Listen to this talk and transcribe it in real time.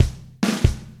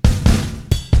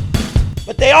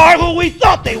but they are who we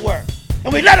thought they were,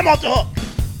 and we let them off the hook.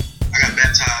 I got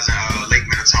baptized in Lake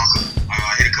Minnetonka.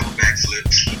 I hit a couple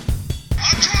backflips.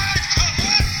 A drive to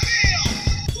left field.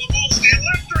 The most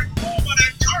electric moment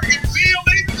at Target Field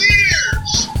in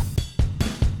years.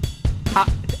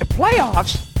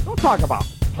 Playoffs? Don't talk about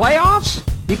playoffs.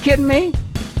 You kidding me?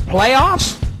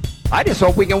 Playoffs? I just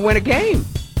hope we can win a game.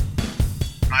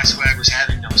 My swag was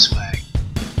having no swag.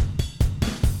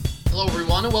 Hello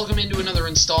everyone and welcome into another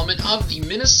installment of the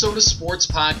Minnesota Sports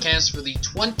Podcast for the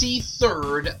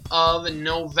 23rd of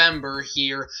November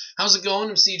here. How's it going?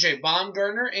 I'm CJ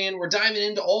Baumgartner and we're diving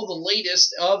into all the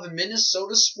latest of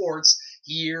Minnesota sports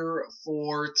here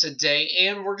for today.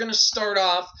 And we're going to start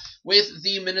off with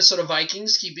the Minnesota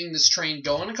Vikings, keeping this train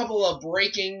going. A couple of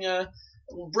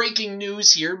breaking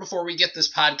news here before we get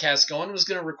this podcast going. I was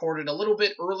going to record it a little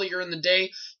bit earlier in the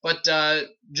day, but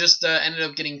just ended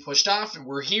up getting pushed off, and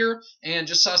we're here, and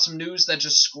just saw some news that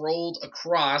just scrolled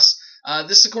across.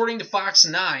 This, according to Fox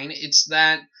 9, it's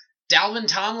that Dalvin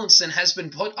Tomlinson has been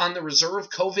put on the reserve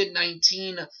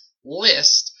COVID-19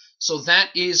 list, so that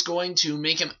is going to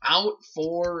make him out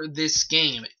for this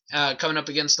game coming up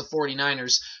against the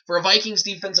 49ers. For a Vikings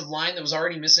defensive line that was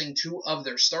already missing two of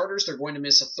their starters, they're going to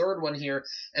miss a third one here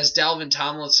as Dalvin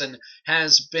Tomlinson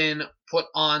has been put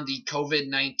on the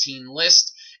COVID-19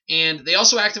 list. And they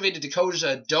also activated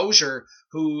Dakota Dozier,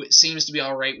 who seems to be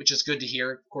all right, which is good to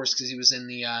hear, of course, because he was in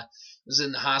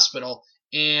the hospital.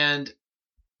 And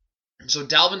so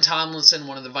Dalvin Tomlinson,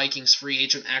 one of the Vikings free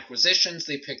agent acquisitions,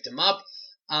 they picked him up.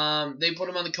 They put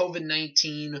him on the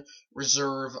COVID-19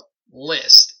 reserve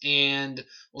list, and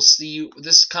we'll see.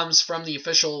 This comes from the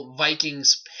official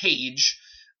Vikings page.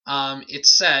 It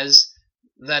says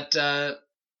that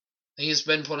he has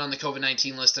been put on the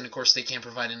COVID-19 list, and of course they can't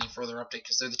provide any further update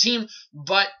because they're the team.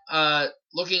 But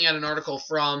looking at an article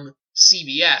from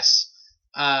CBS,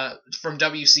 from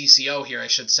WCCO here, I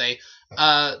should say,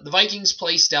 the Vikings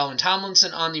placed Dalvin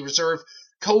Tomlinson on the reserve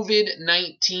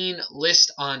COVID-19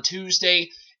 list on Tuesday,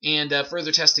 and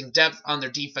further testing depth on their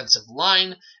defensive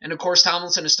line. And of course,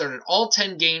 Tomlinson has started all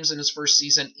 10 games in his first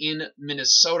season in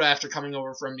Minnesota after coming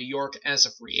over from New York as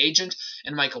a free agent.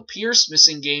 And Michael Pierce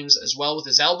missing games as well with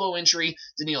his elbow injury.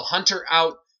 Danielle Hunter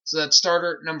out. So that's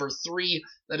starter number 3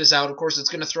 that is out. Of course,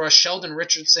 it's going to throw Sheldon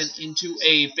Richardson into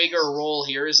a bigger role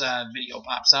here as a video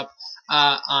pops up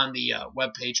on the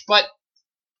webpage. But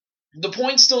the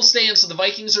point still stands, so the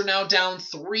Vikings are now down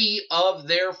 3 of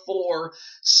their 4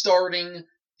 starting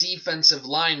defensive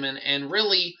linemen, and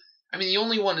really, I mean, the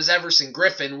only one is Everson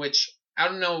Griffin, which, I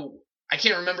don't know, I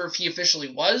can't remember if he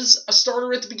officially was a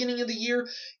starter at the beginning of the year.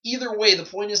 Either way, the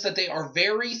point is that they are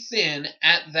very thin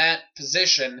at that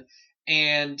position,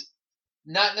 and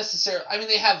not necessarily, I mean,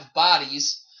 they have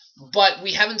bodies, but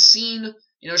we haven't seen,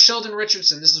 Sheldon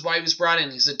Richardson, this is why he was brought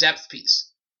in, he's a depth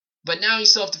piece. But now you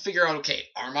still have to figure out, okay,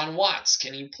 Armon Watts,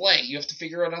 can he play? You have to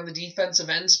figure out on the defensive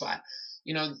end spot.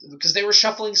 Because they were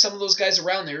shuffling some of those guys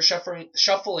around. They were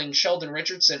shuffling Sheldon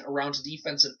Richardson around to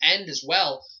defensive end as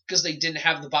well because they didn't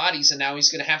have the bodies, and now he's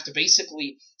going to have to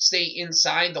basically stay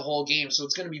inside the whole game. So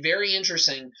it's going to be very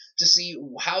interesting to see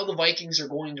how the Vikings are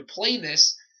going to play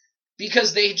this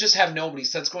because they just have nobody.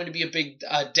 So that's going to be a big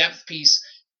depth piece.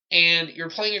 And you're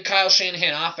playing a Kyle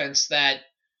Shanahan offense that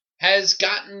has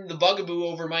gotten the bugaboo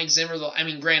over Mike Zimmer. I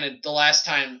mean, granted, the last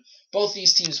time both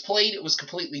these teams played, it was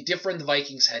completely different. The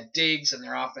Vikings had Diggs, and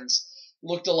their offense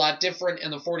looked a lot different.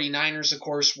 And the 49ers, of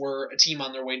course, were a team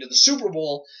on their way to the Super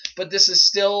Bowl. But this is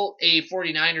still a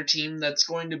 49er team that's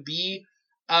going to be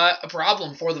a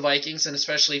problem for the Vikings, and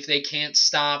especially if they can't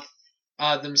stop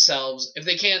themselves. If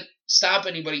they can't stop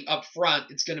anybody up front,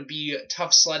 it's going to be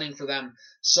tough sledding for them.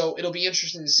 So it'll be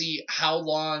interesting to see how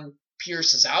long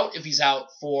Pierce is out, if he's out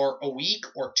for a week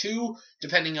or 2,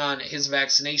 depending on his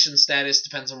vaccination status,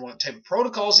 depends on what type of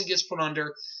protocols he gets put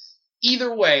under.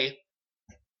 Either way,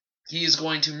 he is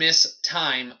going to miss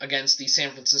time against the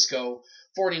San Francisco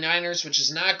 49ers, which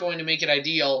is not going to make it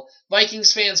ideal.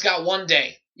 Vikings fans got one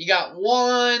day. You got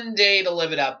one day to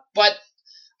live it up. But,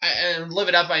 and live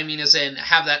it up, I mean, as in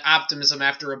have that optimism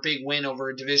after a big win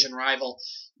over a division rival.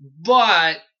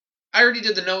 But I already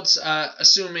did the notes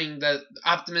assuming that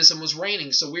optimism was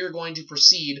reigning, so we are going to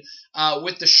proceed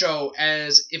with the show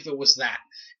as if it was that.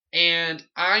 And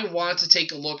I want to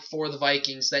take a look for the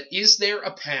Vikings. That is there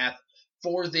a path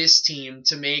for this team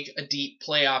to make a deep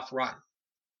playoff run?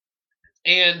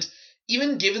 And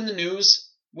even given the news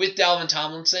with Dalvin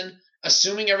Tomlinson,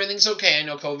 assuming everything's okay, I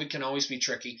know COVID can always be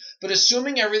tricky, but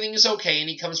assuming everything is okay and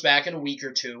he comes back in a week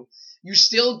or 2, you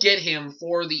still get him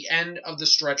for the end of the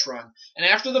stretch run. And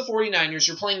after the 49ers,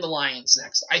 you're playing the Lions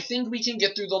next. I think we can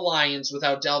get through the Lions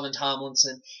without Dalvin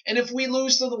Tomlinson. And if we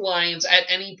lose to the Lions at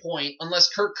any point, unless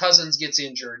Kirk Cousins gets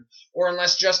injured, or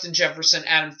unless Justin Jefferson,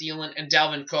 Adam Thielen, and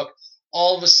Dalvin Cook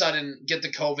all of a sudden get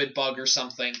the COVID bug or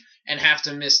something and have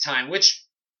to miss time, which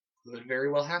could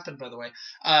very well happen, by the way.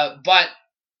 But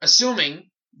assuming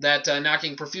that,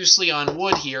 knocking profusely on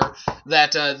wood here,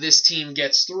 that this team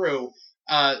gets through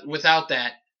without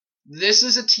that, this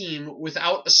is a team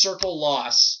without a circle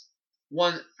loss.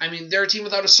 They're a team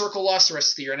without a circle loss the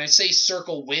rest of the year, and I say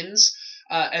circle wins,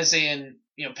 as in,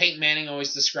 Peyton Manning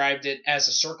always described it as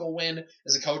a circle win,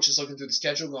 as a coach is looking through the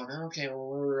schedule going, okay,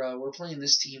 well, we're playing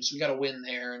this team, so we got to win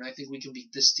there, and I think we can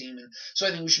beat this team, and so I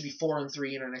think we should be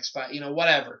 4-3 in our next 5,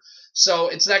 whatever. So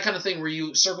it's that kind of thing where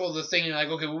you circle the thing and you're like,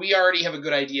 okay, well, we already have a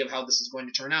good idea of how this is going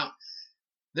to turn out.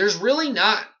 There's really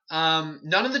not.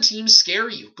 None of the teams scare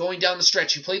you going down the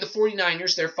stretch. You play the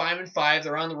 49ers, they're 5-5,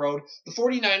 they're on the road. The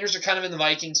 49ers are kind of in the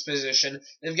Vikings position.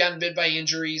 They've gotten bit by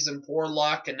injuries and poor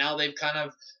luck, and now they've kind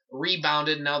of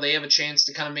rebounded, and now they have a chance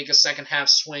to kind of make a second half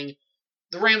swing.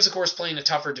 The Rams, of course, play in a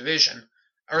tougher division,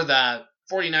 or the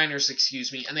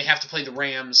 49ers, and they have to play the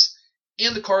Rams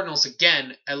and the Cardinals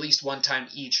again at least one time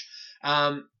each.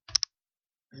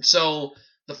 So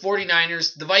the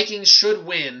 49ers, the Vikings should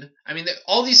win.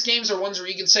 All these games are ones where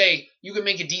you can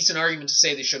make a decent argument to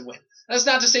say they should win. That's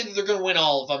not to say that they're going to win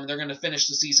all of them. They're going to finish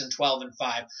the season 12-5.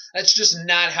 That's just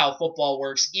not how football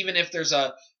works. Even if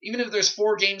there's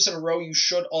 4 games in a row you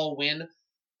should all win,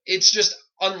 it's just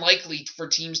unlikely for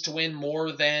teams to win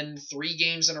more than 3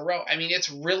 games in a row. It's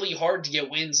really hard to get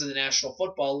wins in the National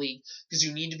Football League because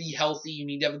you need to be healthy, you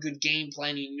need to have a good game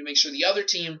plan, you need to make sure the other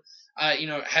team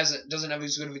doesn't have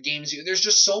as good of a game as you. There's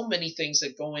just so many things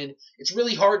that go in. It's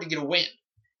really hard to get a win.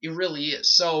 It really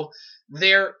is. So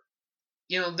they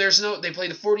play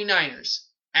the 49ers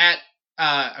at,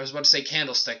 I was about to say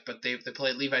Candlestick, but they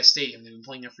play at Levi Stadium. They've been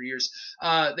playing there for years.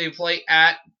 They play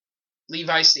at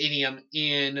Levi Stadium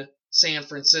in San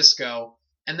Francisco,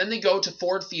 and then they go to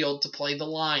Ford Field to play the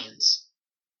Lions.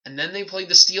 And then they play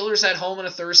the Steelers at home in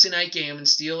a Thursday night game, and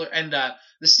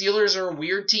the Steelers are a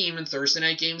weird team, and Thursday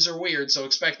night games are weird, so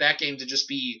expect that game to just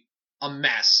be a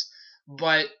mess.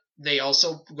 But they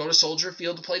also go to Soldier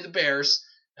Field to play the Bears.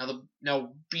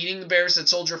 Now, beating the Bears at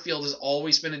Soldier Field has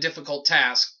always been a difficult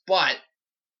task, but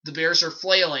the Bears are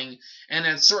flailing, and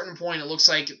at a certain point it looks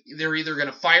like they're either going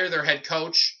to fire their head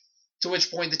coach, to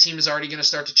which point the team is already going to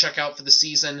start to check out for the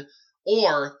season,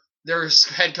 or their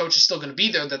head coach is still going to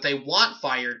be there that they want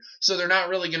fired, so they're not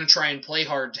really going to try and play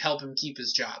hard to help him keep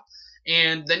his job.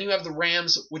 And then you have the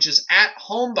Rams, which is at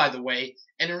home, by the way.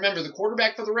 And remember, the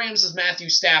quarterback for the Rams is Matthew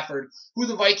Stafford, who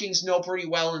the Vikings know pretty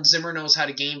well, and Zimmer knows how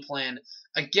to game plan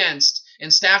against.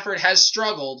 And Stafford has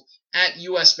struggled at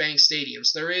U.S. Bank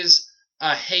Stadiums. There is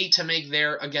a hay to make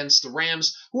there against the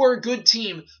Rams, who are a good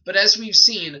team, but as we've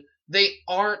seen, they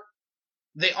aren't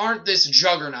this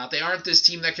juggernaut. They aren't this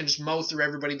team that can just mow through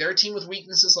everybody. They're a team with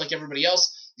weaknesses like everybody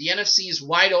else. The NFC is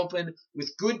wide open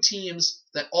with good teams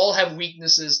that all have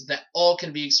weaknesses that all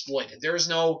can be exploited. There is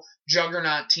no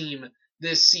juggernaut team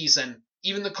this season.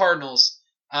 Even the Cardinals,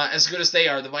 as good as they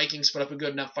are, the Vikings put up a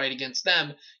good enough fight against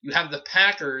them. You have the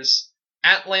Packers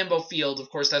at Lambeau Field. Of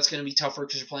course, that's going to be tougher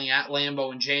because you're playing at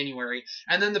Lambeau in January.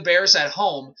 And then the Bears at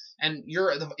home. And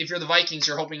if you're the Vikings,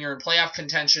 you're hoping you're in playoff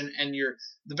contention. And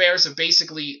the Bears have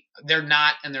they're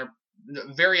not, and they're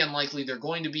very unlikely they're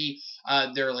going to be.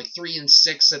 They're like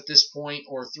 3-6 at this point,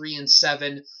 or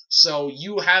 3-7. So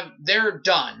they're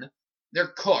done.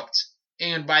 They're cooked.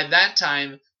 And by that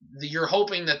time, you're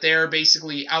hoping that they're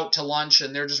basically out to lunch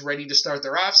and they're just ready to start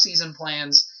their off-season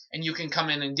plans, and you can come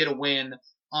in and get a win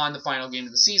on the final game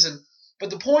of the season. But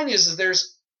the point is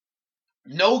there's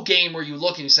no game where you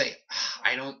look and you say,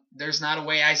 there's not a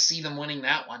way I see them winning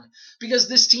that one. Because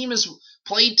this team has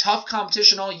played tough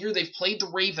competition all year. They've played the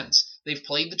Ravens. They've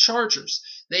played the Chargers.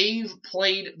 They've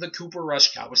played the Cooper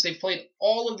Rush Cowboys. They've played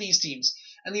all of these teams.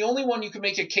 And the only one you could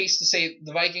make a case to say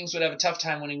the Vikings would have a tough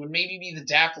time winning would maybe be the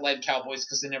Dak-led Cowboys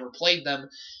because they never played them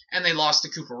and they lost to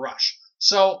Cooper Rush.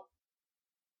 So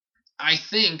I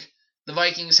think the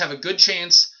Vikings have a good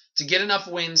chance to get enough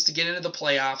wins to get into the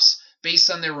playoffs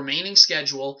based on their remaining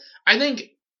schedule. I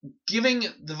think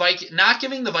not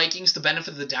giving the Vikings the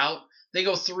benefit of the doubt, they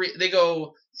go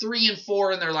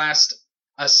 3-4 in their last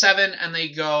 7, and they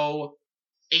go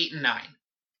 8-9.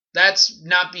 That's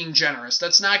not being generous.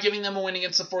 That's not giving them a win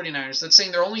against the 49ers. That's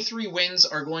saying their only 3 wins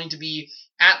are going to be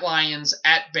at Lions,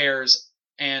 at Bears,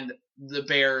 and the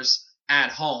Bears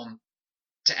at home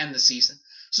to end the season.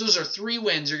 So those are 3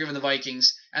 wins you're giving the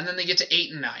Vikings, and then they get to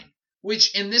 8-9.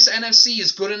 which in this NFC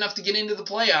is good enough to get into the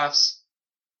playoffs,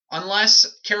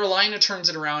 unless Carolina turns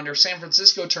it around or San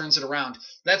Francisco turns it around.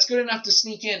 That's good enough to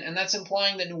sneak in, and that's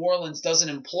implying that New Orleans doesn't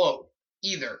implode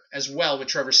either as well with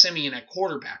Trevor Siemian at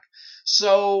quarterback.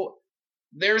 So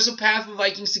there's a path for the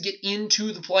Vikings to get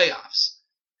into the playoffs.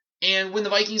 And when the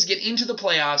Vikings get into the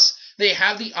playoffs, they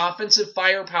have the offensive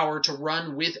firepower to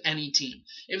run with any team.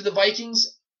 If the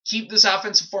Vikings keep this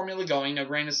offensive formula going, now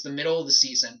granted it's the middle of the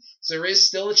season, so there is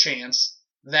still a chance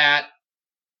that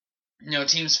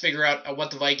teams figure out what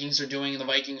the Vikings are doing and the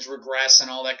Vikings regress and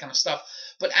all that kind of stuff.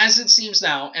 But as it seems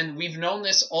now, and we've known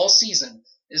this all season,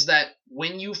 is that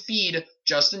when you feed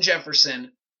Justin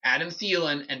Jefferson, Adam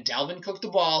Thielen, and Dalvin Cook the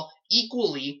ball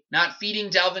equally, not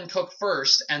feeding Dalvin Cook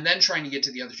first and then trying to get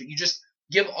to the other two, you just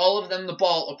give all of them the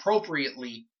ball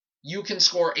appropriately, you can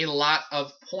score a lot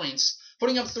of points.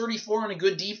 Putting up 34 on a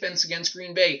good defense against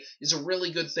Green Bay is a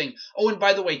really good thing. Oh, and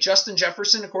by the way, Justin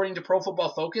Jefferson, according to Pro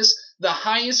Football Focus, the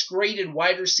highest graded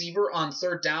wide receiver on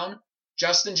third down,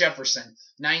 Justin Jefferson,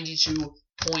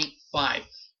 92.5.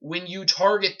 When you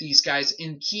target these guys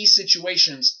in key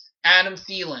situations, Adam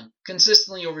Thielen,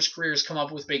 consistently over his career, has come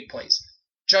up with big plays.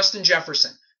 Justin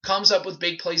Jefferson comes up with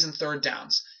big plays in third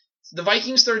downs. The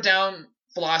Vikings' third down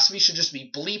philosophy should just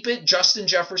be bleep it. Justin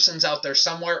Jefferson's out there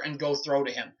somewhere and go throw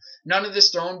to him. None of this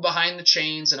thrown behind the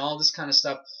chains and all this kind of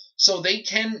stuff. So they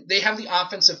have the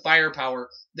offensive firepower.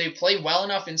 They play well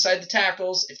enough inside the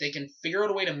tackles. If they can figure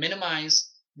out a way to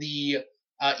minimize the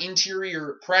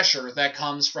interior pressure that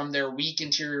comes from their weak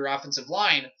interior offensive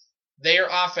line, their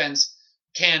offense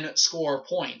can score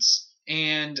points.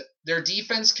 And their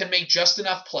defense can make just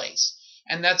enough plays.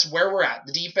 And that's where we're at.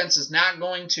 The defense is not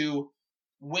going to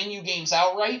win you games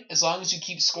outright. As long as you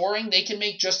keep scoring, they can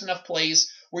make just enough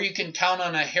plays where you can count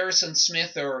on a Harrison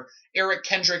Smith or Eric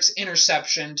Kendricks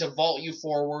interception to vault you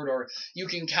forward, or you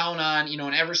can count on,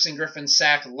 an Everson Griffin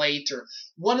sack late, or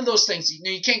one of those things.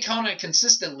 You can't count on it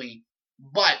consistently,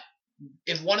 but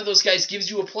if one of those guys gives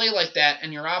you a play like that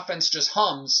and your offense just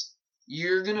hums,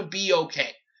 you're going to be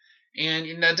okay.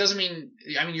 And that doesn't mean,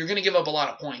 you're going to give up a lot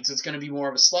of points. It's going to be more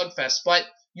of a slugfest, but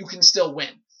you can still win.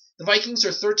 The Vikings are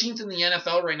 13th in the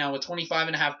NFL right now with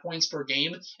 25.5 points per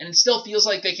game, and it still feels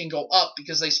like they can go up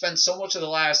because they spent so much of the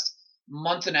last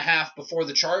month and a half before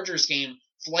the Chargers game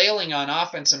flailing on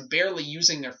offense and barely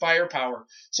using their firepower.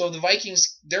 So the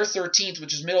Vikings, they're 13th,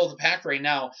 which is middle of the pack right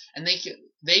now, and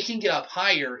they can get up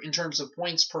higher in terms of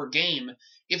points per game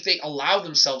if they allow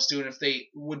themselves to, and if they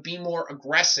would be more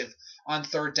aggressive on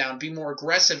third down, be more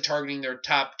aggressive targeting their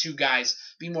top two guys,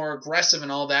 be more aggressive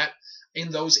and all that in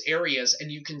those areas,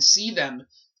 and you can see them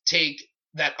take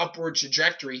that upward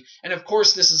trajectory. And of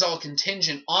course, this is all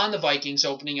contingent on the Vikings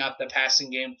opening up the passing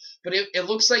game, but it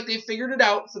looks like they've figured it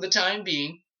out for the time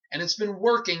being, and it's been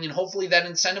working, and hopefully that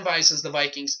incentivizes the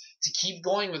Vikings to keep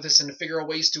going with this and to figure out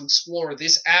ways to explore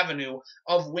this avenue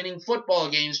of winning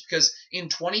football games, because in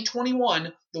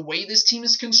 2021, the way this team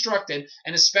is constructed,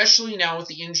 and especially now with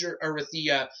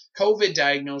the COVID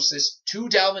diagnosis to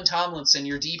Dalvin Tomlinson,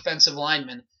 your defensive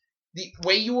lineman, the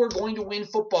way you are going to win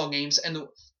football games, and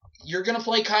you're going to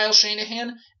play Kyle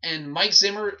Shanahan, and a Mike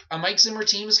Zimmer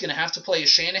team is going to have to play a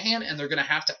Shanahan, and they're going to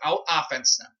have to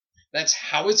out-offense them. That's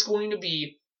how it's going to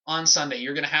be on Sunday.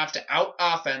 You're going to have to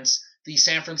out-offense the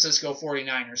San Francisco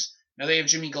 49ers. Now, they have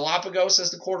Jimmy Galapagos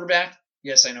as the quarterback.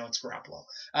 Yes, I know it's Garoppolo.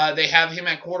 They have him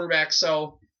at quarterback,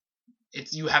 so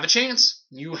you have a chance.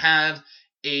 You have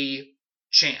a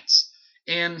chance.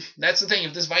 And that's the thing.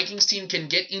 If this Vikings team can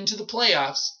get into the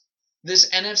playoffs,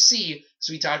 this NFC, as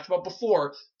we talked about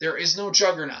before, there is no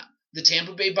juggernaut. The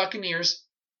Tampa Bay Buccaneers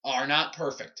are not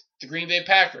perfect. The Green Bay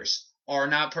Packers are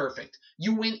not perfect.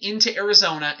 You went into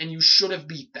Arizona and you should have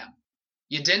beat them.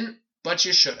 You didn't, but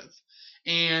you should have.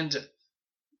 And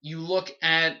you look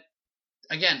at,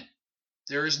 again,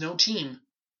 there is no team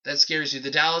that scares you.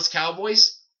 The Dallas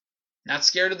Cowboys, not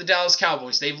scared of the Dallas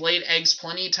Cowboys. They've laid eggs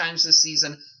plenty of times this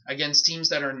season against teams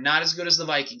that are not as good as the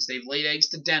Vikings. They've laid eggs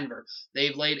to Denver.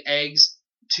 They've laid eggs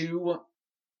to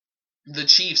the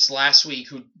Chiefs last week,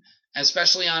 who,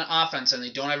 especially on offense, and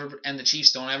the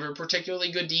Chiefs don't have a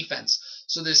particularly good defense.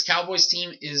 So this Cowboys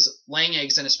team is laying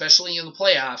eggs, and especially in the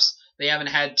playoffs, they haven't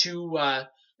had too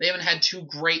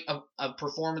great of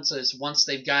performances once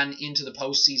they've gotten into the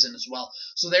postseason as well.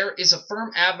 So there is a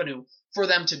firm avenue for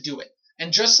them to do it.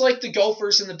 And just like the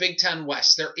Gophers in the Big Ten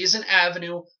West, there is an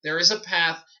avenue, there is a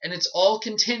path, and it's all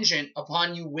contingent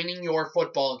upon you winning your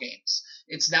football games.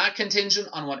 It's not contingent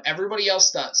on what everybody else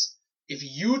does. If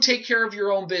you take care of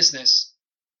your own business,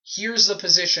 here's the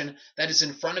position that is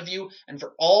in front of you. And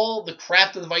for all the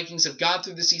crap that the Vikings have gone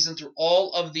through this season, through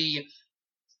all of the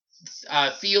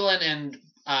Thielen and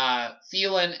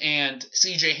Thielen and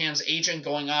CJ Ham's agent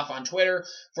going off on Twitter,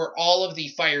 for all of the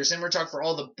fire Zimmer talk, for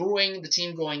all the booing, the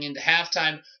team going into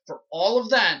halftime, for all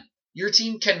of that, your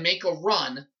team can make a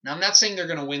run. Now, I'm not saying they're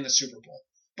going to win the Super Bowl,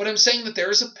 but I'm saying that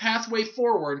there is a pathway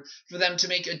forward for them to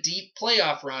make a deep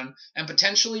playoff run and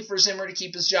potentially for Zimmer to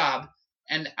keep his job.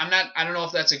 And I don't know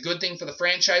if that's a good thing for the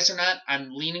franchise or not.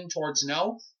 I'm leaning towards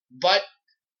no, but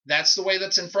that's the way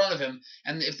that's in front of him.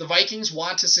 And if the Vikings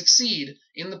want to succeed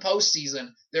in the postseason,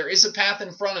 there is a path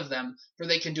in front of them where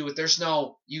they can do it. There's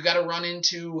no, you got to run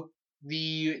into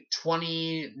the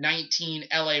 2019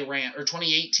 LA Rams or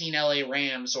 2018 LA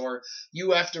Rams, or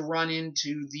you have to run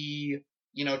into the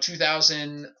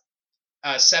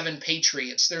 2007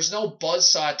 Patriots. There's no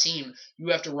buzzsaw team you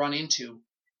have to run into,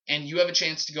 and you have a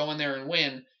chance to go in there and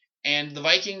win. And the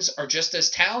Vikings are just as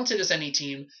talented as any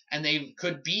team, and they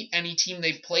could beat any team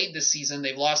they've played this season.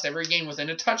 They've lost every game within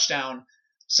a touchdown.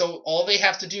 So all they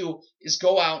have to do is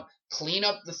go out, clean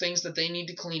up the things that they need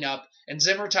to clean up. And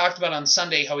Zimmer talked about on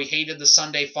Sunday how he hated the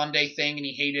Sunday fun day thing, and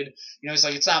he hated, he's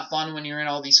like, it's not fun when you're in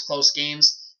all these close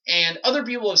games. And other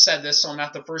people have said this, so I'm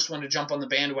not the first one to jump on the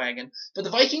bandwagon. But the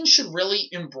Vikings should really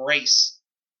embrace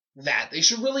that. They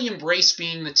should really embrace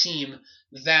being the team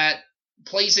that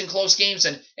plays in close games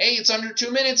and, hey, it's under 2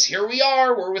 minutes. Here we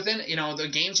are. We're within, the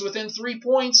game's within 3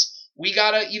 points. We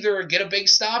got to either get a big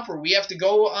stop or we have to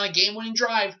go on a game-winning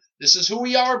drive. This is who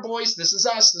we are, boys. This is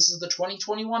us. This is the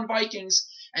 2021 Vikings.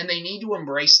 And they need to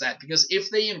embrace that, because if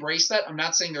they embrace that, I'm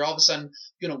not saying they're all of a sudden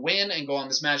going to win and go on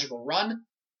this magical run,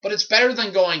 but it's better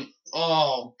than going,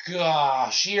 oh,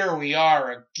 gosh, here we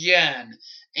are again.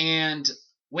 And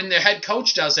when the head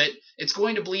coach does it, it's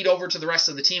going to bleed over to the rest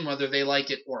of the team, whether they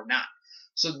like it or not.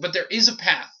 So, but there is a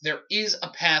path. There is a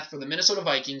path for the Minnesota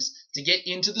Vikings to get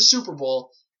into the Super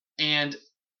Bowl. And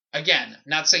again,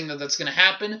 not saying that that's going to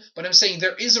happen, but I'm saying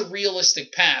there is a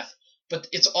realistic path. But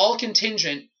it's all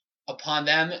contingent upon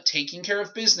them taking care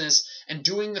of business and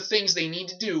doing the things they need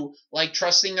to do, like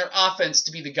trusting their offense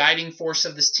to be the guiding force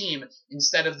of this team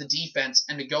instead of the defense,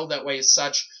 and to go that way as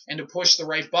such, and to push the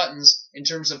right buttons in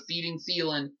terms of feeding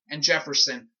Thielen and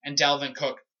Jefferson and Dalvin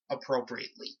Cook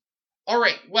appropriately. All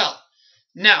right, well,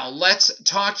 now let's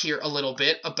talk here a little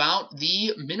bit about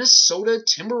the Minnesota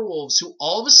Timberwolves, who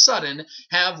all of a sudden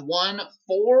have won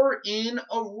 4 in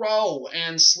a row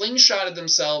and slingshotted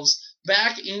themselves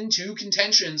back into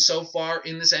contention so far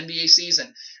in this NBA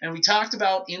season. And we talked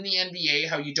about in the NBA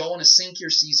how you don't want to sink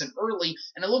your season early,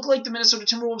 and it looked like the Minnesota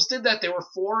Timberwolves did that. They were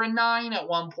 4-9 at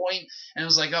one point, and it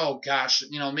was like, oh gosh,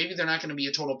 maybe they're not going to be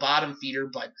a total bottom feeder,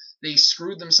 but they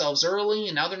screwed themselves early,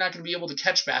 and now they're not going to be able to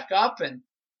catch back up, and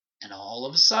all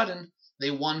of a sudden,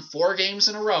 they won 4 games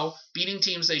in a row, beating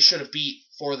teams they should have beat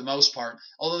for the most part.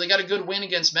 Although they got a good win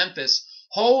against Memphis.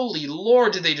 Holy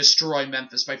Lord, did they destroy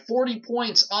Memphis by 40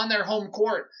 points on their home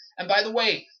court. And by the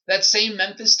way, that same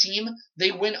Memphis team,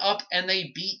 they went up and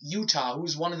they beat Utah,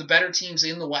 who's one of the better teams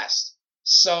in the West.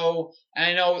 So, and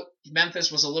I know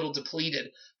Memphis was a little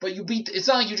depleted, but it's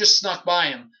not like you just snuck by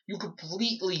them. You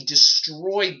completely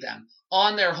destroyed them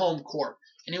on their home court.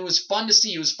 And it was fun to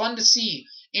see. It was fun to see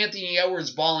Anthony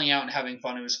Edwards balling out and having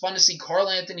fun. It was fun to see Karl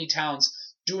Anthony Towns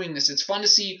doing this. It's fun to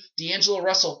see D'Angelo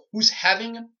Russell, who's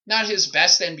having not his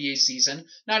best NBA season,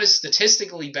 not his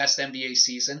statistically best NBA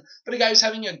season, but a guy who's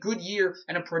having a good year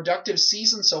and a productive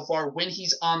season so far when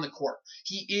he's on the court.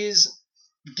 He is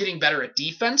getting better at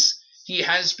defense. He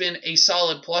has been a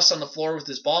solid plus on the floor with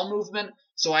his ball movement.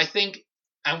 So I think,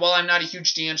 and while I'm not a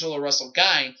huge D'Angelo Russell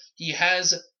guy, he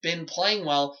has been playing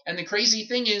well. And the crazy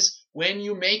thing is, when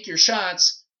you make your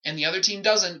shots and the other team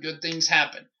doesn't, good things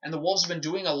happen. And the Wolves have been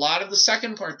doing a lot of the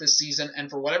second part this season, and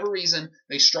for whatever reason,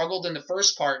 they struggled in the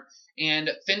first part. And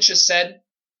Finch has said,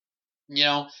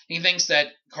 he thinks that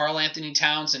Karl Anthony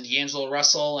Towns and D'Angelo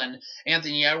Russell and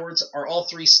Anthony Edwards are all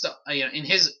 3 in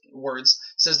his words,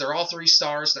 says they're all 3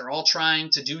 stars. They're all trying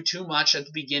to do too much at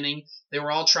the beginning. They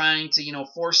were all trying to,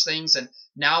 force things, and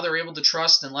now they're able to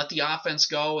trust and let the offense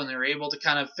go, and they're able to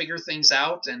kind of figure things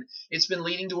out, and it's been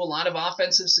leading to a lot of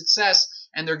offensive success,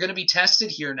 and they're going to be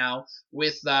tested here now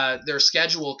with their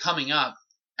schedule coming up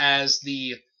as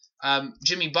the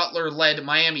Jimmy Butler-led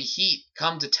Miami Heat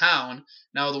come to town.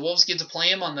 Now the Wolves get to play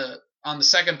him on the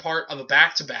second part of a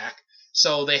back-to-back,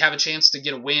 so they have a chance to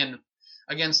get a win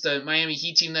against the Miami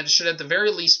Heat team that should at the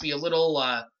very least be a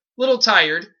little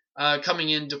tired coming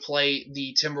in to play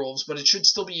the Timberwolves, but it should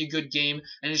still be a good game,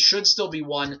 and it should still be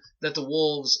one that the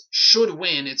Wolves should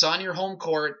win. It's on your home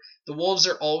court. The Wolves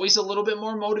are always a little bit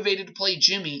more motivated to play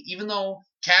Jimmy, even though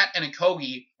Cat and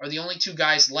Okogie are the only 2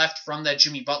 guys left from that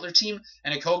Jimmy Butler team,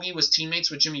 and Okogie was teammates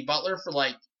with Jimmy Butler for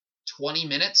like 20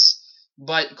 minutes.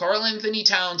 But Karl-Anthony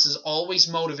Towns is always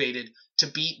motivated to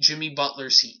beat Jimmy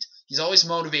Butler's Heat. He's always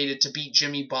motivated to beat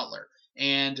Jimmy Butler.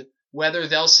 And whether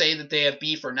they'll say that they have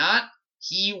beef or not,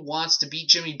 he wants to beat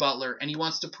Jimmy Butler, and he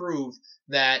wants to prove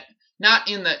that not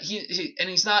in the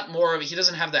he's not more of he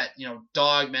doesn't have that,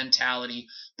 dog mentality,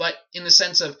 but in the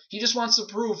sense of he just wants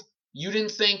to prove you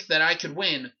didn't think that I could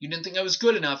win. You didn't think I was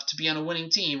good enough to be on a winning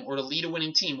team or to lead a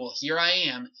winning team. Well, here I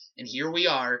am, and here we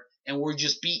are, and we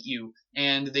just beat you.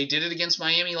 And they did it against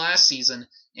Miami last season,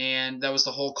 and that was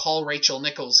the whole call Rachel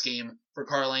Nichols game for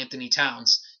Karl-Anthony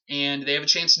Towns. And they have a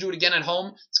chance to do it again at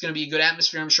home. It's going to be a good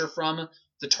atmosphere, I'm sure, from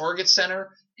the Target Center,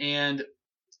 and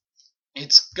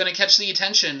it's going to catch the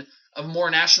attention of more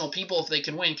national people if they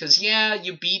can win. Because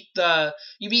you beat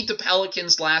the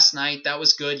Pelicans last night. That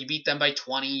was good. You beat them by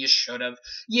 20. You should have.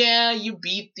 Yeah, you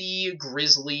beat the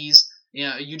Grizzlies.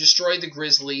 You destroyed the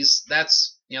Grizzlies.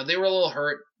 That's they were a little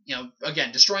hurt.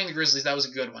 Again, destroying the Grizzlies, that was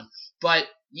a good one. But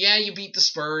yeah, you beat the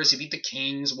Spurs. You beat the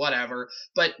Kings. Whatever.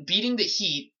 But beating the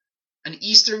Heat, an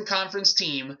Eastern Conference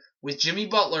team with Jimmy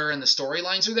Butler, and the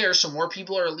storylines are there, so more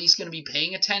people are at least going to be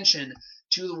paying attention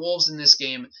to the Wolves in this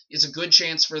game, is a good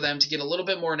chance for them to get a little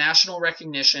bit more national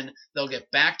recognition. They'll get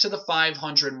back to the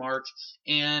 500 mark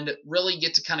and really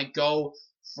get to kind of go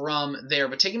from there.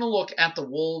 But taking a look at the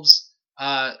Wolves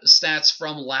stats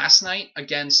from last night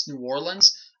against New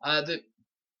Orleans,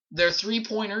 their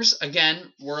three-pointers,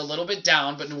 again, were a little bit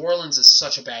down, but New Orleans is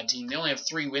such a bad team. They only have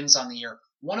 3 wins on the year.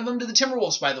 One of them to the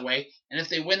Timberwolves, by the way, and if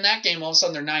they win that game, all of a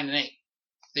sudden they're 9-8. If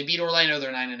they beat Orlando,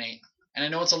 they're 9-8. And I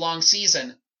know it's a long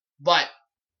season, but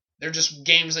they're just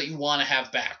games that you want to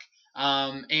have back.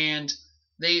 And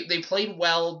they played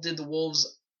well, did the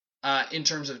Wolves, in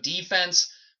terms of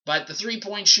defense, but the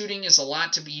three-point shooting is a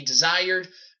lot to be desired.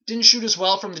 Didn't shoot as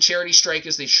well from the charity strike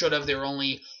as they should have. They were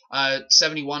only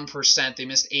 71%. They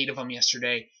missed 8 of them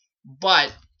yesterday.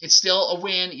 But it's still a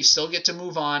win. You still get to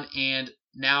move on, and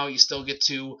now you still get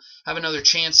to have another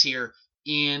chance here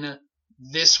in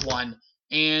this one.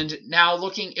 And now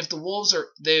looking, if the Wolves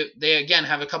they again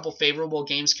have a couple favorable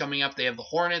games coming up. They have the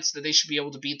Hornets that they should be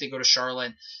able to beat. They go to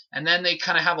Charlotte. And then they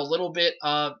kind of have a little bit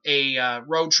of a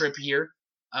road trip here,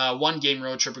 1-game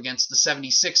road trip against the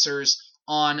 76ers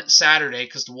on Saturday,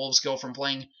 because the Wolves go from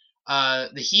playing the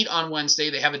Heat on Wednesday.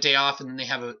 They have a day off, and then they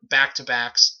have a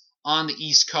back-to-backs on the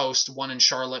East Coast, one in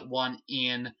Charlotte, one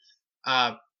in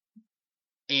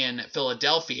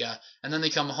Philadelphia, and then they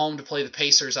come home to play the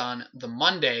Pacers on the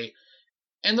Monday.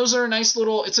 And those are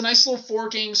it's a nice little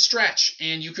 4-game stretch,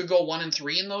 and you could go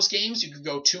 1-3 in those games. You could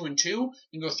go 2-2. You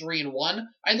can go 3-1.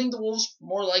 I think the Wolves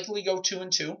more likely go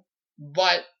 2-2,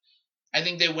 but I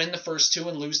think they win the first 2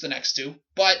 and lose the next 2.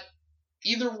 But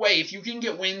either way, if you can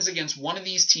get wins against one of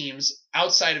these teams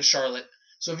outside of Charlotte,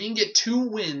 so if you can get 2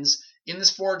 wins in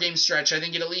this 4-game stretch, I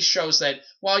think it at least shows that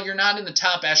while you're not in the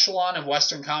top echelon of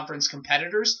Western Conference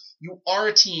competitors, you are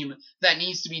a team that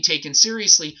needs to be taken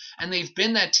seriously, and they've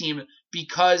been that team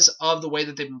because of the way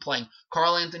that they've been playing.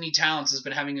 Karl-Anthony Towns has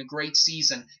been having a great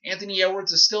season. Anthony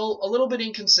Edwards is still a little bit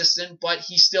inconsistent, but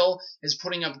he still is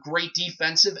putting up great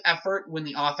defensive effort when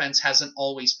the offense hasn't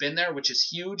always been there, which is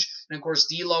huge. And of course,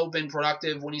 D'Lo been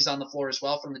productive when he's on the floor as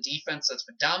well from the defense that's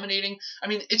been dominating. I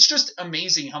mean, it's just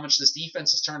amazing how much this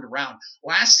defense has turned around.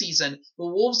 Last season, the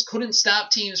Wolves couldn't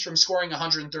stop teams from scoring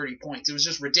 130 points. It was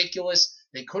just ridiculous.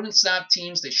 They couldn't stop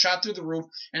teams. They shot through the roof.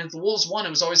 And if the Wolves won, it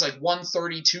was always like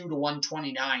 132 to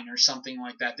 129 or something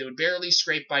like that. They would barely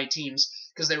scrape by teams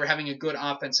because they were having a good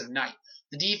offensive night.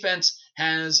 The defense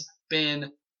has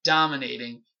been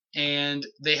dominating, and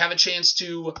they have a chance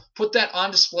to put that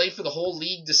on display for the whole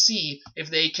league to see if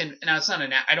they can. Now, it's not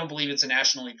I don't believe it's a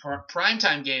National League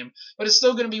primetime game, but it's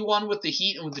still going to be one with the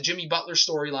Heat and with the Jimmy Butler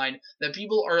storyline that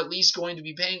people are at least going to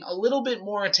be paying a little bit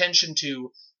more attention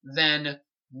to than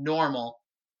normal.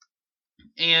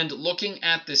 And looking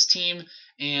at this team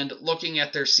and looking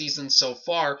at their season so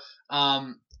far,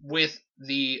 with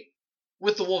the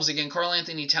Wolves again,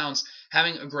 Karl-Anthony Towns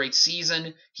having a great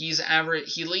season. He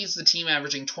leads the team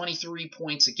averaging 23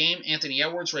 points a game. Anthony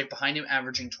Edwards right behind him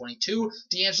averaging 22.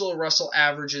 D'Angelo Russell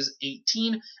averages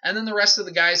 18, and then the rest of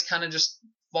the guys kind of just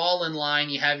fall in line.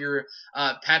 You have your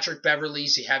Patrick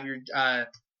Beverleys. You have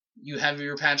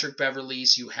your Patrick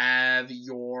Beverleys. You have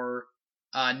your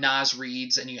Naz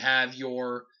Reeds, and you have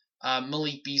your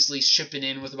Malik Beasley chipping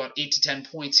in with about 8 to 10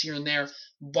 points here and there.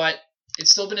 But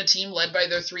it's still been a team led by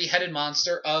their 3-headed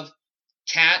monster of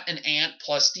Cat and Ant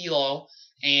plus D'Lo,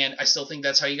 and I still think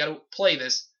that's how you got to play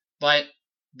this. But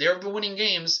they're winning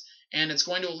games, and it's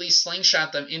going to at least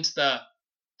slingshot them into the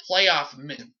playoff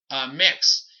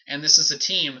mix. And this is a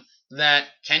team that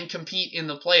can compete in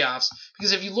the playoffs.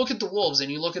 Because if you look at the Wolves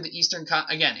and you look at the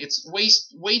again, it's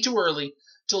way too early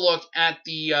to look at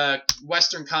the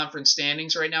Western Conference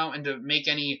standings right now and to make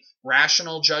any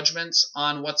rational judgments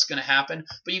on what's going to happen.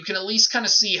 But you can at least kind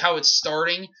of see how it's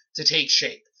starting to take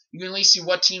shape. You can at least see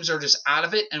what teams are just out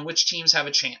of it and which teams have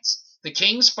a chance. The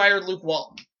Kings fired Luke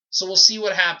Walton, so we'll see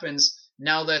what happens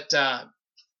now that I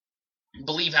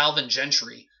believe Alvin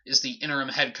Gentry is the interim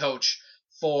head coach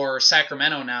for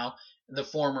Sacramento now, the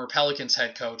former Pelicans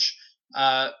head coach.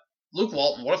 Luke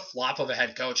Walton, what a flop of a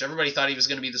head coach. Everybody thought he was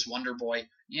going to be this wonder boy.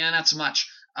 Yeah, not so much.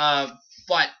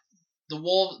 But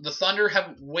the Thunder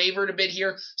have wavered a bit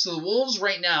here. So the Wolves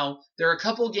right now, they're a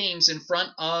couple games in front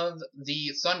of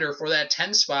the Thunder for that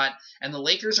 10 spot, and the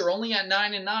Lakers are only at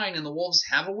 9-9, and the Wolves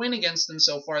have a win against them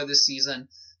so far this season.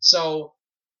 So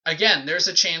again, there's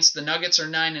a chance the Nuggets are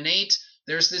 9-8.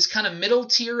 There's this kind of middle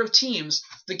tier of teams.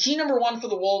 The key number one for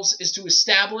the Wolves is to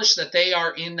establish that they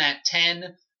are in that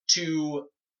 10-8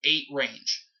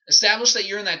 range. Establish that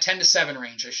you're in that 10-7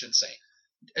 range, I should say.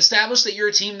 Establish that you're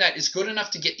a team that is good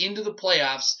enough to get into the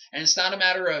playoffs, and it's not a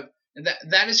matter of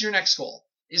that is your next goal,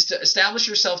 is to establish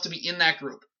yourself to be in that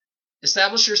group.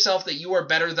 Establish yourself that you are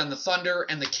better than the Thunder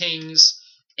and the Kings,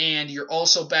 and you're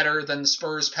also better than the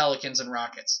Spurs, Pelicans, and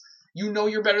Rockets. You know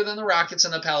you're better than the Rockets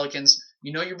and the Pelicans.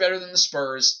 You know you're better than the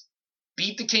Spurs.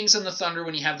 Beat the Kings and the Thunder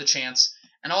when you have the chance,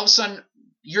 and all of a sudden,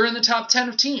 you're in the top 10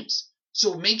 of teams.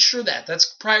 So make sure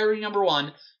that's priority number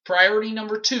one. Priority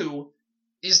number two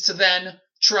is to then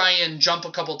try and jump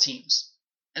a couple teams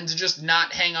and to just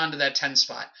not hang on to that 10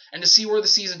 spot and to see where the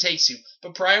season takes you.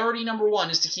 But priority number one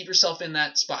is to keep yourself in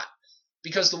that spot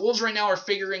because the Wolves right now are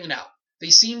figuring it out. They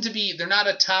seem to be, they're not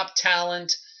a top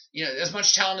talent, as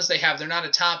much talent as they have, they're not a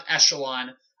top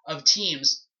echelon of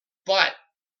teams, but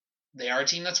they are a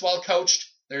team that's well coached.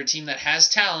 They're a team that has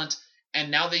talent,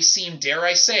 and now they seem, dare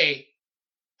I say,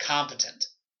 competent.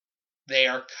 They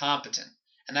are competent.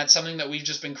 And that's something that we've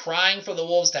just been crying for the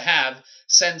Wolves to have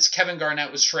since Kevin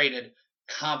Garnett was traded.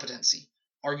 Competency.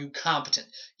 Are you competent?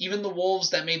 Even the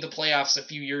Wolves that made the playoffs a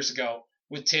few years ago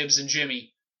with Tibbs and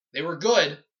Jimmy, they were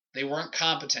good. They weren't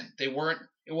competent. It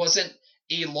wasn't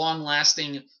a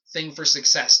long-lasting thing for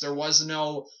success. There was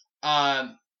no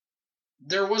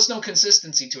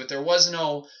consistency to it. There was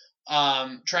no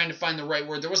trying to find the right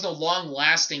word. There was no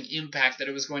long-lasting impact that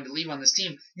it was going to leave on this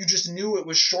team. You just knew it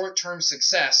was short-term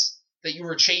success that you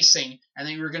were chasing and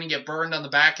that you were going to get burned on the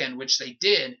back end, which they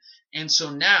did. And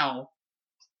so now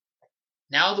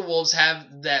the Wolves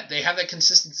have that. They have that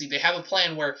consistency. They have a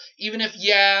plan where even if,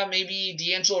 maybe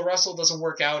D'Angelo Russell doesn't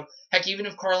work out, heck, even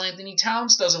if Karl Anthony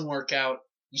Towns doesn't work out,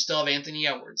 you still have Anthony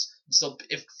Edwards. So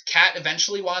if Cat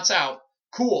eventually wants out,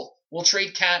 cool. We'll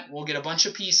trade Cat. We'll get a bunch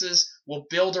of pieces. We'll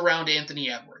build around Anthony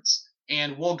Edwards.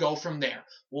 And we'll go from there.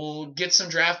 We'll get some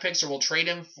draft picks or we'll trade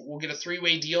him. We'll get a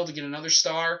 3-way deal to get another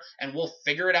star, and we'll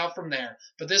figure it out from there.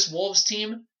 But this Wolves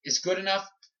team is good enough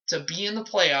to be in the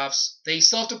playoffs. They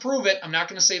still have to prove it. I'm not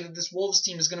going to say that this Wolves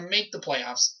team is going to make the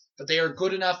playoffs, but they are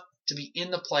good enough to be in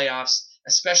the playoffs,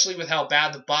 especially with how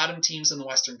bad the bottom teams in the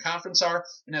Western Conference are.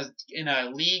 In a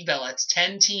league that lets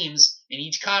 10 teams in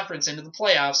each conference into the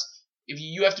playoffs, if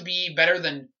you have to be better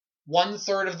than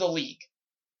 1/3 of the league.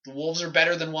 The Wolves are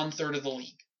better than 1/3 of the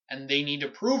league, and they need to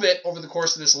prove it over the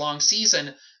course of this long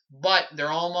season, but they're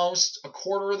almost a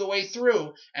quarter of the way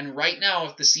through, and right now,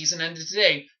 if the season ended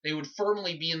today, they would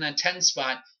firmly be in that 10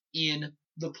 spot in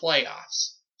the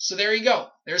playoffs. So there you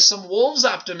go. There's some Wolves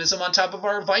optimism on top of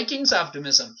our Vikings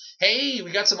optimism. Hey,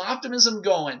 we got some optimism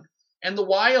going. And the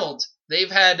Wild, they've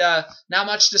had not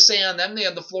much to say on them. They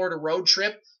had the Florida road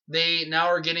trip. They now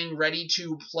are getting ready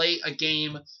to play a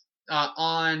game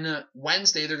on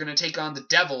Wednesday. They're going to take on the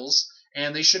Devils,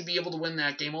 and they should be able to win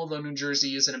that game, although New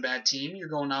Jersey isn't a bad team. You're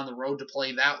going on the road to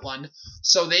play that one.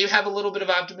 So they have a little bit of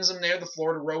optimism there. The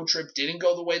Florida road trip didn't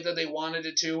go the way that they wanted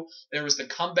it to. There was the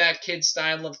comeback kid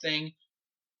style of thing,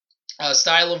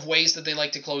 style of ways that they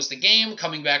like to close the game,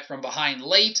 coming back from behind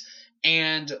late.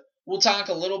 And we'll talk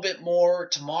a little bit more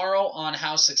tomorrow on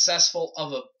how successful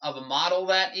of a model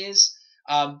that is.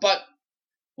 But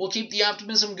we'll keep the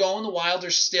optimism going. The Wild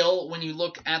are still, when you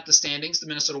look at the standings, the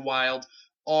Minnesota Wild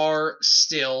are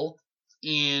still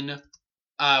in,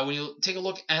 when you take a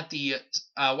look at the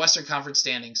Western Conference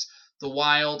standings, the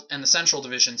Wild and the Central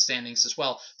Division standings as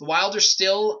well, the Wild are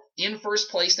still in first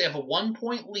place. They have a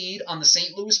 1-point lead on the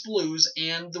St. Louis Blues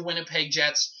and the Winnipeg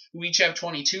Jets, who each have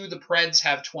 22. The Preds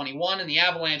have 21, and the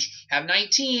Avalanche have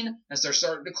 19 as they're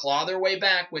starting to claw their way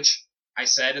back, which I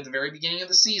said at the very beginning of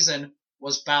the season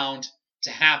was bound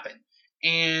to happen.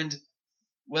 And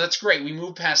Well, that's great. We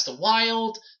moved past the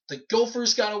Wild. The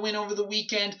Gophers got a win over the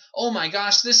weekend. Oh my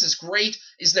gosh, this is great.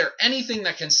 Is there anything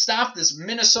that can stop this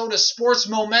Minnesota sports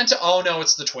momentum? Oh no,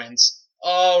 it's the Twins.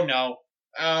 Oh no.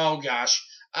 Oh gosh.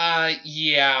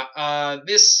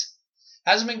 This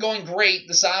hasn't been going great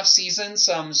this offseason.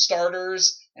 Some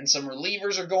starters and some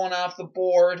relievers are going off the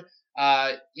board.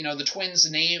 The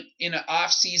Twins name in an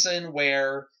offseason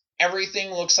where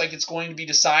everything looks like it's going to be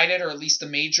decided, or at least the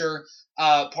major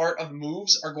part of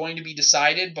moves are going to be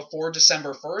decided before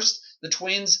December 1st. The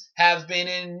Twins have been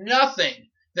in nothing.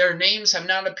 Their names have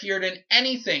not appeared in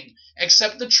anything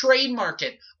except the trade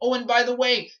market. Oh, and by the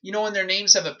way, when their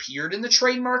names have appeared in the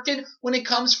trade market, when it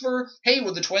comes for, hey,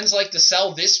 would the Twins like to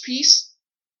sell this piece?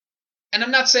 And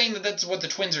I'm not saying that that's what the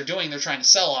Twins are doing. They're trying to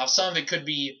sell off. Some of it could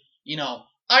be,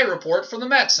 I report for the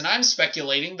Mets, and I'm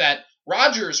speculating that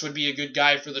Rogers would be a good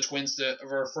guy for the Twins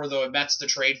for the Mets to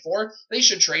trade for. They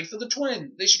should trade for the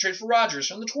Twins. They should trade for Rogers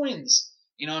from the Twins,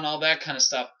 and all that kind of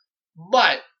stuff.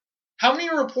 But how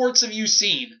many reports have you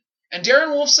seen? And Darren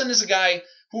Wolfson is a guy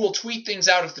who will tweet things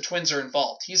out if the Twins are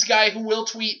involved. He's a guy who will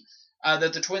tweet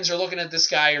that the Twins are looking at this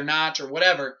guy or not or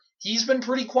whatever. He's been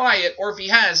pretty quiet, or if he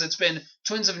has, it's been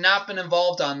Twins have not been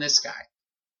involved on this guy.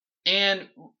 And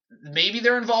maybe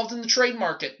they're involved in the trade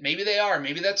market. Maybe they are.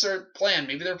 Maybe that's their plan.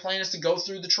 Maybe their plan is to go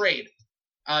through the trade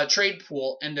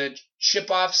pool and to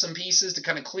ship off some pieces to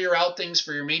kind of clear out things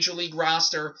for your major league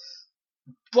roster.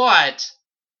 But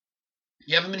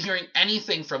you haven't been hearing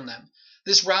anything from them.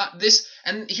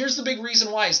 And here's the big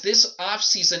reason why is this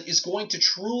offseason is going to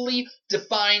truly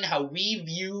define how we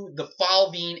view the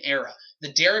Falvey era.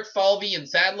 The Derek Falvey and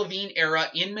Thad Levine era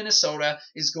in Minnesota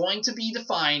is going to be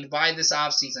defined by this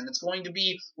offseason. It's going to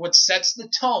be what sets the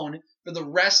tone for the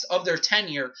rest of their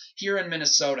tenure here in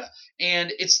Minnesota.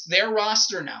 And it's their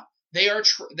roster now. They have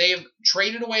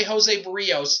traded away Jose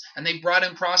Barrios, and they've brought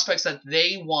in prospects that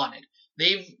they wanted.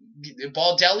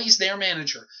 Baldelli's their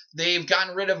manager. They've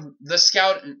gotten rid of the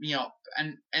scout,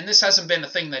 and this hasn't been a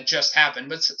thing that just happened,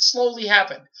 but it's slowly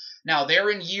happened. Now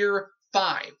they're in year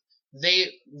 5.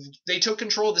 They took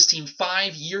control of this team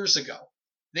 5 years ago.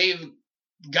 They've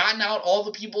gotten out all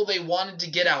the people they wanted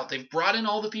to get out. They've brought in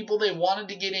all the people they wanted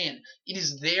to get in. It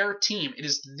is their team. It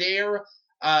is their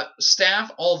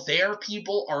staff. All their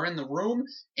people are in the room,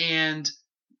 and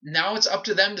now it's up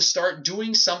to them to start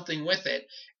doing something with it.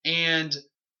 And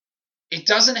it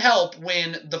doesn't help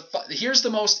when here's the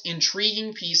most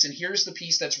intriguing piece, and here's the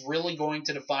piece that's really going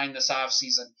to define this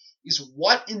offseason, is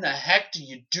what in the heck do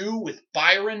you do with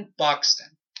Byron Buxton?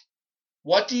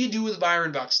 What do you do with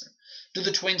Byron Buxton? Do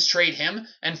the Twins trade him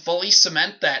and fully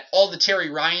cement that all the Terry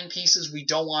Ryan pieces we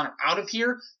don't want are out of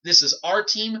here? This is our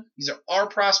team. These are our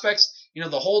prospects. The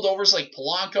holdovers like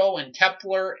Polanco and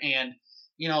Kepler and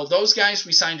those guys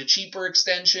we signed to cheaper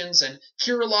extensions, and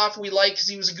Kirilloff we like because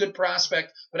he was a good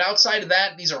prospect. But outside of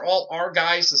that, these are all our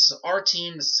guys. This is our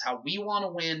team. This is how we want to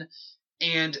win.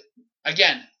 And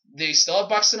again, they still have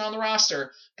Buxton on the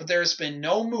roster, but there's been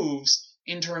no moves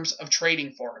in terms of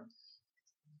trading for him.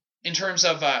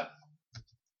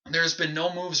 There's been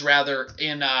no moves rather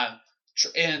and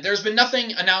there's been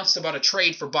nothing announced about a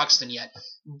trade for Buxton yet.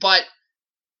 But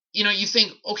you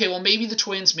think, okay, well, maybe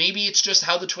it's just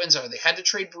how the Twins are. They had to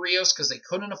trade Barrios because they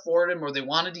couldn't afford him or they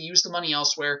wanted to use the money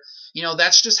elsewhere.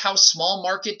 That's just how small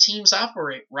market teams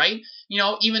operate, right?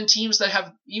 Even teams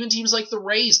like the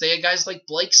Rays, they had guys like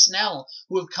Blake Snell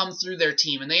who have come through their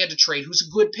team, and they had to trade, who's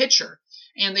a good pitcher.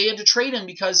 And they had to trade him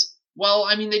because,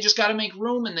 they just got to make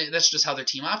room, and that's just how their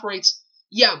team operates.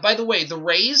 Yeah, by the way, the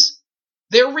Rays,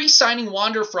 they're re-signing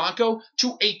Wander Franco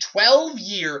to a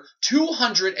 12-year,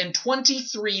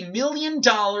 $223 million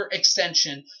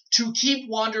extension to keep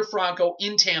Wander Franco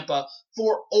in Tampa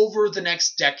for over the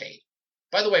next decade.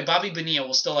 By the way, Bobby Bonilla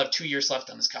will still have 2 years left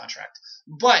on his contract.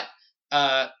 But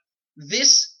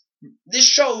this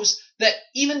shows that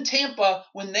even Tampa,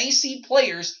 when they see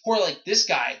players who are like, this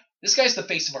guy's the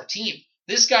face of our team.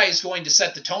 This guy is going to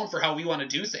set the tone for how we want to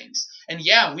do things. And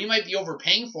yeah, we might be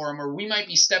overpaying for him, or we might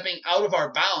be stepping out of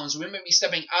our bounds. We might be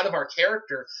stepping out of our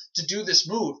character to do this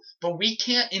move, but we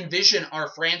can't envision our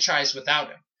franchise without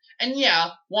him. And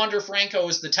yeah, Wander Franco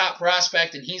is the top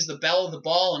prospect, and he's the belle of the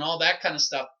ball and all that kind of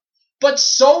stuff. But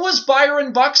so was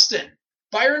Byron Buxton.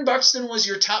 Byron Buxton was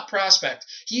your top prospect.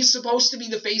 He's supposed to be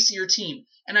the face of your team.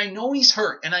 And I know he's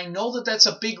hurt, and I know that that's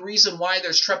a big reason why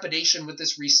there's trepidation with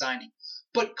this re-signing.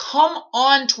 But come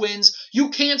on, Twins. You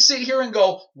can't sit here and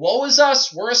go, woe is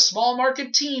us, we're a small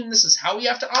market team, this is how we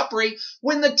have to operate,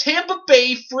 when the Tampa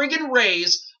Bay friggin'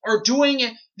 Rays are doing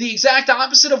the exact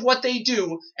opposite of what they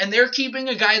do, and they're keeping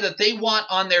a guy that they want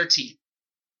on their team.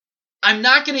 I'm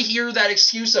not going to hear that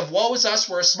excuse of, woe is us,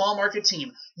 we're a small market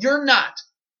team. You're not.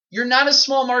 You're not as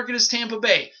small market as Tampa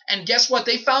Bay. And guess what?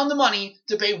 They found the money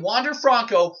to pay Wander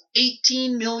Franco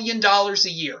 $18 million a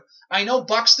year. I know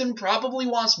Buxton probably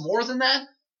wants more than that,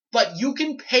 but you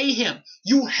can pay him.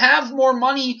 You have more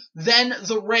money than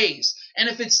the Rays. And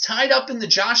if it's tied up in the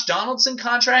Josh Donaldson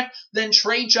contract, then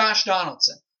trade Josh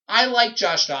Donaldson. I like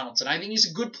Josh Donaldson. I think he's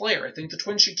a good player. I think the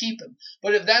Twins should keep him.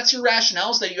 But if that's your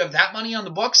rationale, that you have that money on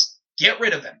the books, get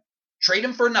rid of him. Trade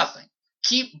him for nothing.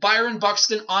 Keep Byron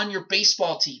Buxton on your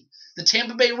baseball team. The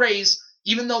Tampa Bay Rays,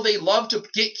 even though they love to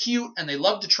get cute and they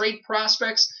love to trade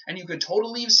prospects, and you could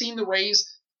totally have seen the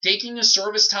Rays taking a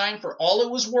service time for all it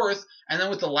was worth, and then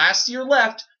with the last year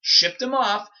left, shipped him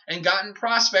off and gotten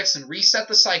prospects and reset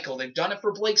the cycle. They've done it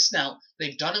for Blake Snell.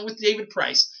 They've done it with David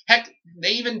Price. Heck,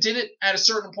 they even did it at a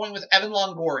certain point with Evan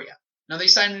Longoria. Now, they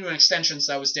signed him to an extension,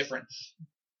 so that was different.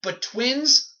 But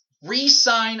Twins,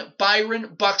 re-sign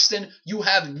Byron Buxton. You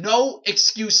have no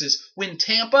excuses. When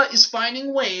Tampa is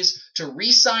finding ways to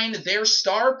re-sign their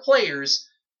star players,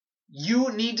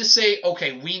 you need to say,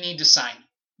 okay, we need to sign.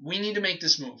 We need to make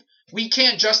this move. We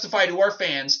can't justify to our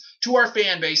fans, to our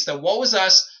fan base, that woe is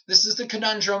us. This is the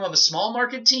conundrum of a small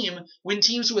market team when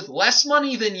teams with less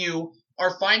money than you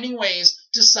are finding ways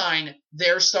to sign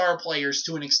their star players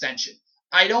to an extension.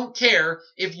 I don't care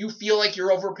if you feel like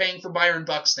you're overpaying for Byron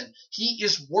Buxton. He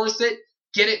is worth it.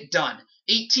 Get it done.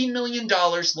 $18 million,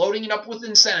 loading it up with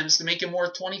incentives to make him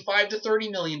worth $25 to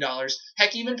 $30 million.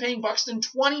 Heck, even paying Buxton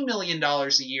 $20 million a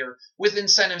year with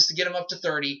incentives to get him up to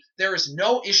 30. There is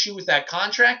no issue with that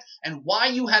contract, and why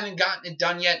you haven't gotten it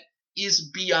done yet is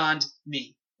beyond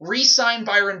me. Re-sign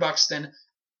Byron Buxton.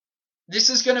 This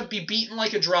is going to be beaten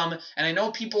like a drum, and I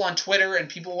know people on Twitter and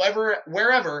people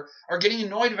wherever are getting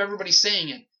annoyed of everybody saying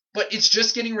it, but it's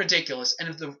just getting ridiculous. And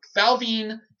if the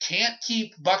Falvine can't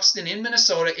keep Buxton in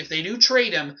Minnesota, if they do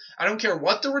trade him, I don't care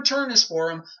what the return is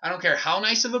for him. I don't care how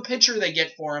nice of a pitcher they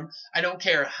get for him. I don't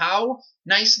care how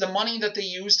nice the money that they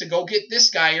use to go get this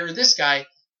guy or this guy.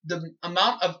 The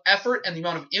amount of effort and the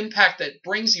amount of impact that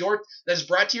is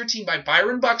brought to your team by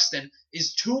Byron Buxton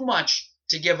is too much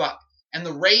to give up. And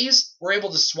the Rays were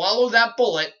able to swallow that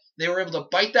bullet. They were able to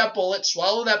bite that bullet,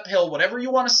 swallow that pill, whatever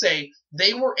you want to say.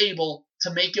 They were able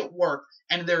to make it work.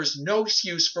 And there's no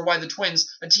excuse for why the Twins,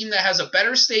 a team that has a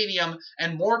better stadium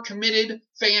and more committed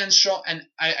fans,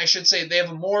 I should say they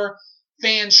have more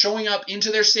fans showing up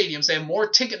into their stadiums. They have more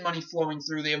ticket money flowing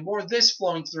through. They have more of this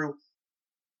flowing through.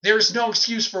 There's no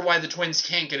excuse for why the Twins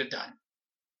can't get it done.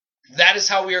 That is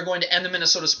how we are going to end the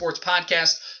Minnesota Sports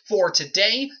Podcast for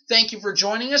today. Thank you for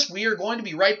joining us. We are going to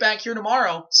be right back here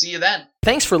tomorrow. See you then.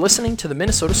 Thanks for listening to the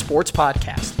Minnesota Sports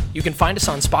Podcast. You can find us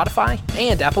on Spotify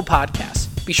and Apple Podcasts.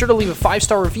 Be sure to leave a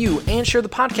 5-star review and share the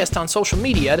podcast on social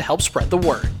media to help spread the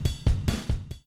word.